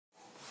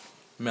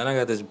Man, I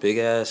got this big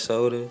ass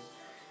soda.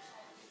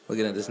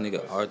 Looking at this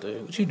nigga Arthur.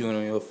 What you doing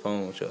on your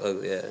phone with your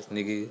ugly ass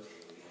nigga?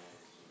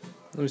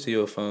 Let me see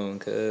your phone,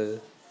 cuz.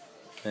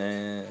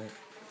 Man.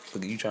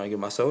 Look, you trying to get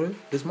my soda?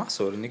 This my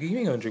soda, nigga. You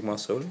ain't gonna drink my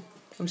soda.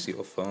 Let me see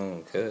your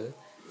phone, cuz.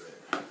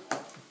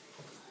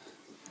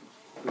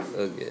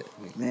 Look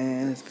at me.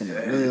 Man, it's been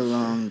a really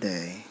long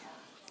day.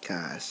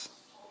 Gosh,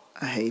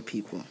 I hate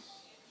people.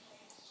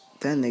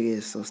 That nigga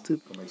is so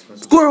stupid.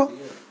 Squirrel!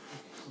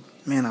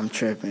 Man, I'm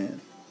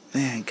tripping.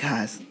 Man,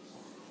 guys,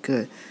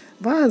 good.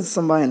 Why is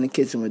somebody in the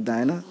kitchen with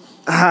Dinah?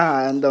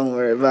 Don't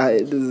worry about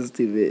it. This is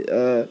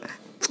stupid.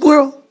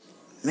 Squirrel!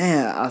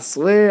 Man, I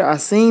swear I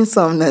seen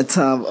something that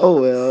time.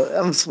 Oh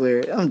well, I'm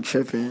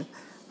tripping.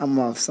 I'm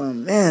off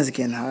something. Man, it's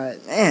getting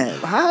hot. Man,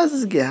 how does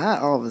this get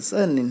hot all of a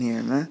sudden in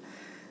here, man?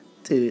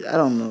 Dude, I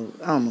don't know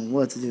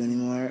what to do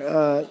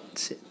anymore.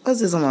 Shit. What's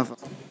this on my phone?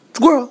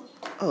 Squirrel!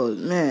 Oh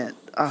man,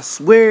 I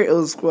swear it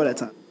was a squirrel that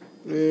time.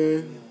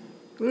 Man,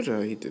 what did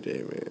I eat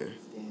today, man?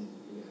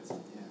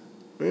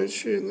 Man,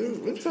 shit,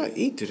 what did I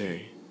eat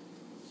today?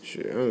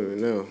 Shit, I don't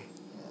even know.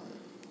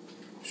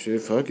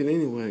 Shit, fuck it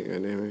anyway,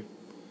 goddammit.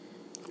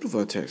 Who the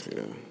fuck text me,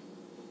 though?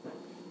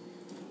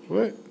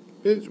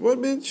 What? Bitch? What,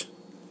 bitch?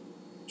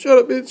 Shut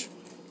up, bitch.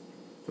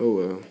 Oh,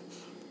 well.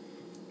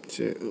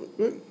 Shit,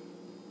 what?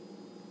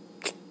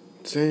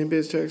 Same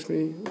bitch text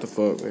me? What the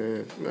fuck,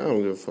 man? I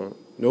don't give a fuck.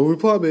 No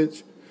reply,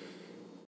 bitch.